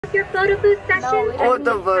Your photo booth session? No, what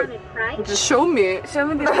the fuck? Just show me. Show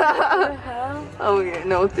me the hell. Okay,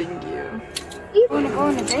 no thank you. I don't want to go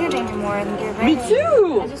on a date anymore and get ready. Me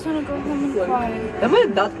too! I just want to go home and cry. Am I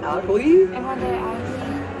that ugly? Am I that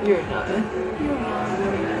ugly? You're not. You're not.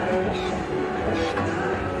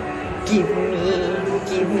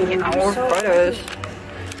 Give me our photos.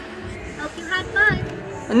 Hope you had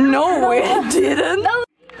fun. No, it didn't. No.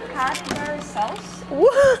 Raspberry sauce?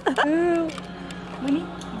 What? We need.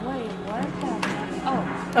 Wait, what? Oh.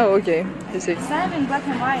 Oh, okay. Is it? It's not even black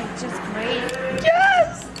and white, it's just gray.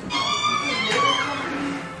 Yes!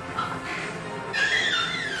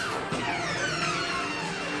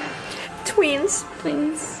 Twins.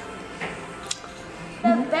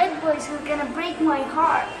 The bad boys who are gonna break my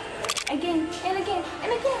heart. Again and again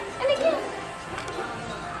and again and again.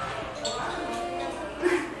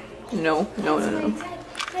 No.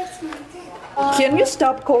 That's my dad. Can you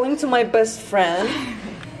stop calling to my best friend?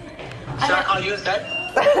 Should I call you instead?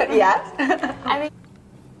 Yes. I mean,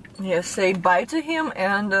 Yeah, say bye to him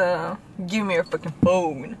and give me your fucking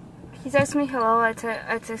phone. he texts me hello, I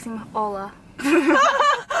text him hola.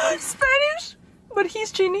 Spanish? But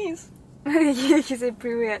he's Chinese. He said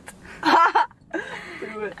привет.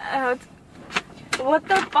 What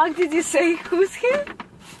the fuck did you say? Who's here?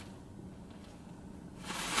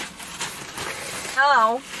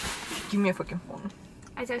 Hello. Give me a fucking phone.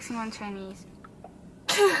 I text him on Chinese.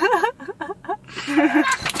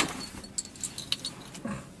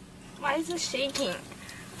 Why is it shaking?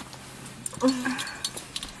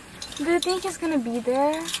 Do you think he's gonna be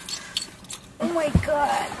there? Oh my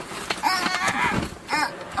god.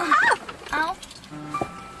 Ow.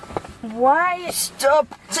 Why? Stop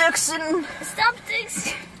texting. Stop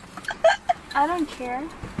this. I don't care.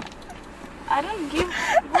 I don't give.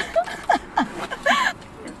 What the?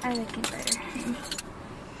 I like it better.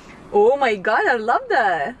 Oh my god, I love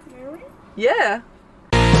that. Really? Yeah.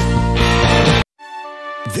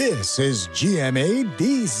 This is GMA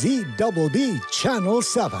DZBB Channel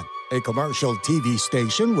 7, a commercial TV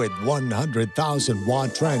station with 100,000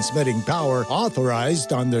 watt transmitting power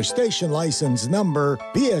authorized under station license number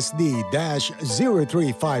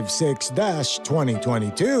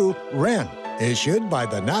BSD-0356-2022 REN, issued by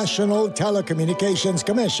the National Telecommunications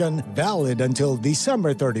Commission, valid until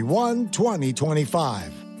December 31,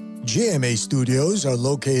 2025. GMA studios are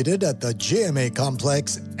located at the GMA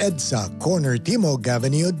Complex, EDSA, Corner Timog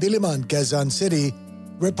Avenue, Diliman, Quezon City,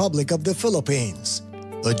 Republic of the Philippines.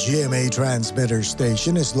 The GMA transmitter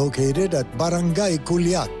station is located at Barangay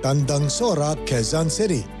Culiat, Tandangsora, Quezon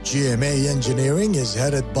City. GMA engineering is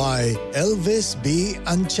headed by Elvis B.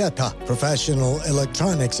 Ancheta, Professional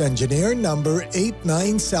Electronics Engineer number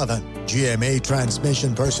 897. GMA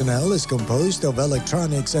transmission personnel is composed of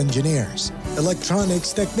electronics engineers,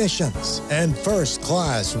 electronics technicians, and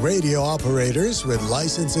first-class radio operators with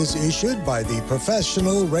licenses issued by the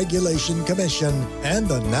Professional Regulation Commission and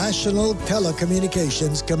the National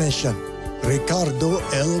Telecommunications Commission. Ricardo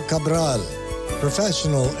L. Cabral,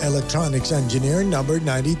 Professional Electronics Engineer number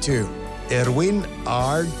 92. Erwin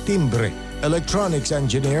R. Timbre, Electronics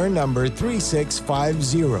Engineer number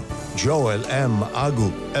 3650. Joel M.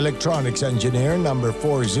 Agu, Electronics Engineer number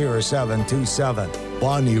 40727.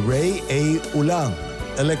 Bonnie Ray A. Ulang,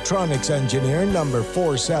 Electronics Engineer number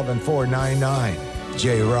 47499.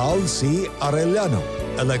 Gerald C. Arellano,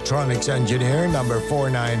 Electronics Engineer number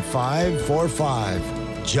 49545.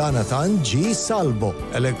 Jonathan G. Salvo,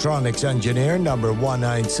 Electronics Engineer number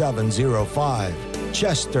 19705.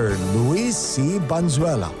 Chester Luis C.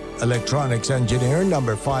 Banzuela, Electronics Engineer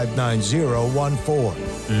number 59014.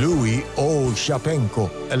 Louis O. Shapenko,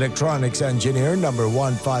 Electronics Engineer number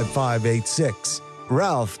 15586.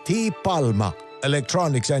 Ralph T. Palma,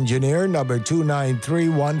 Electronics Engineer number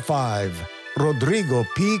 29315. Rodrigo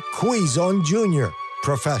P. Quizon Jr.,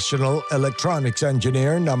 Professional Electronics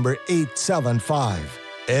Engineer number 875.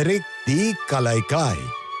 Eric D. Kalaykay,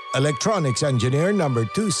 Electronics Engineer number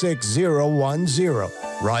 26010.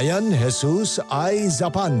 Ryan Jesus I.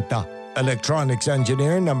 Zapanta, Electronics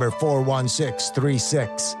Engineer number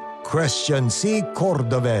 41636. Christian C.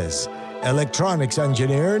 Cordovez, Electronics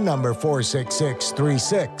Engineer number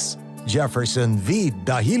 46636. Jefferson V.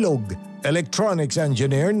 Dahilog, Electronics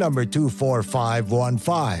Engineer number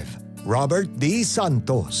 24515. Robert D.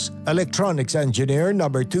 Santos, Electronics Engineer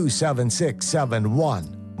number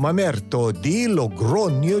 27671. Mamerto D.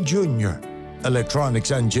 Logronio Jr., Electronics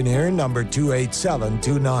Engineer number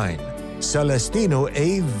 28729. Celestino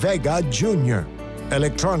A. Vega Jr.,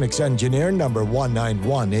 Electronics Engineer number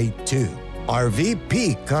 19182.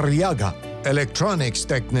 RVP Carriaga, Electronics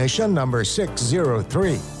Technician number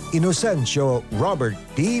 603. Inocencio Robert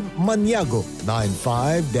T. Maniago,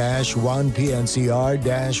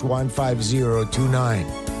 95-1PNCR-15029.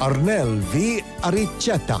 Arnel V.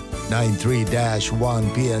 Aricheta,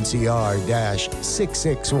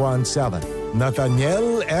 93-1PNCR-6617.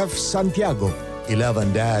 Nathaniel F. Santiago,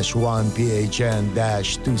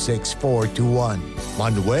 11-1PHN-26421.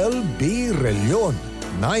 Manuel B. Relion,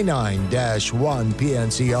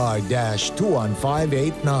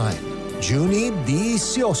 99-1PNCR-21589. Junie D.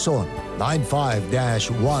 Sioson,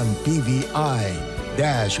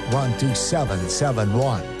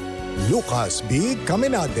 95-1PVI-12771. Lucas B.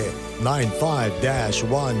 Caminade,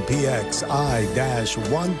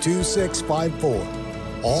 95-1PXI-12654.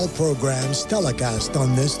 All programs telecast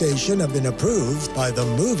on this station have been approved by the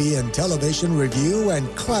Movie and Television Review and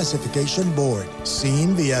Classification Board.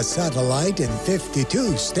 Seen via satellite in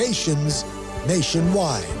 52 stations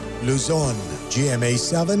nationwide. Luzon, GMA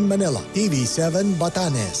 7 Manila, TV7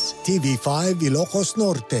 Batanes, TV5 Ilocos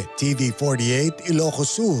Norte, TV48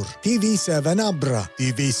 Ilocos Sur, TV7 Abra,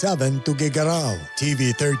 TV7 Tuguegarao,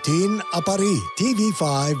 TV13 Apari,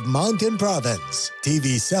 TV5 Mountain Province,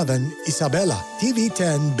 TV7 Isabela,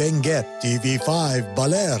 TV10 Benguet, TV5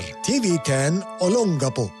 Baler, TV10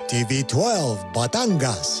 Olongapo, TV12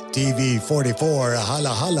 Batangas, TV44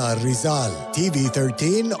 Halahala Rizal,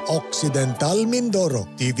 TV13 Occidental Mindoro,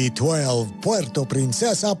 TV12 Puerto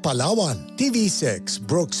Princesa Palawan, TV6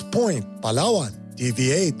 Brooks Point Palawan,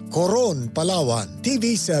 TV8 Coron Palawan,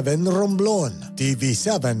 TV7 Romblon,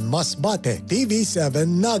 TV7 Masbate, TV7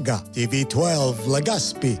 Naga, TV12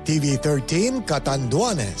 Legazpi, TV13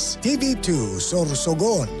 Catanduanes, TV2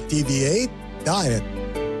 Sorsogon, TV8 Daet,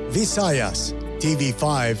 Visayas,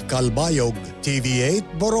 TV5 Calbayog, TV8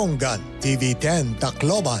 Borongan, TV10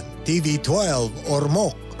 Tacloban, TV12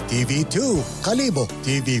 Ormoc, TV2 Calibo,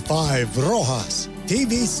 TV5 Rojas,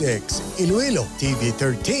 TV6 Iloilo,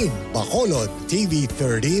 TV13 Bacolod,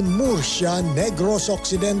 TV30 Murcia Negros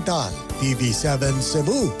Occidental, TV7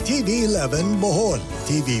 Cebu, TV11 Bohol,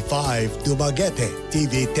 TV5 Dumaguete,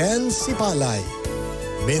 TV10 Sipalay,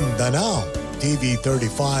 Mindanao,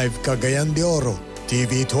 TV35 Cagayan de Oro,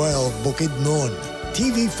 TV12 Bukidnon,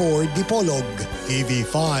 TV4 Dipolog,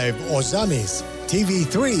 TV5 Ozamis,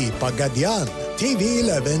 TV3 Pagadian,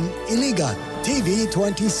 TV11 Iligan,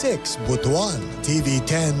 TV26 Butuan,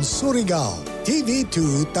 TV10 Surigao,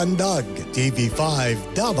 TV2 Tandag, TV5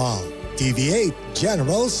 Davao, TV8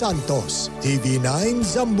 General Santos, TV9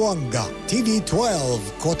 Zamboanga, TV12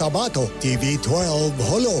 Cotabato, TV12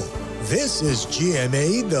 Holo. This is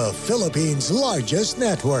GMA, the Philippines' largest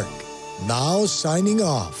network. Now signing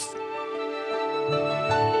off.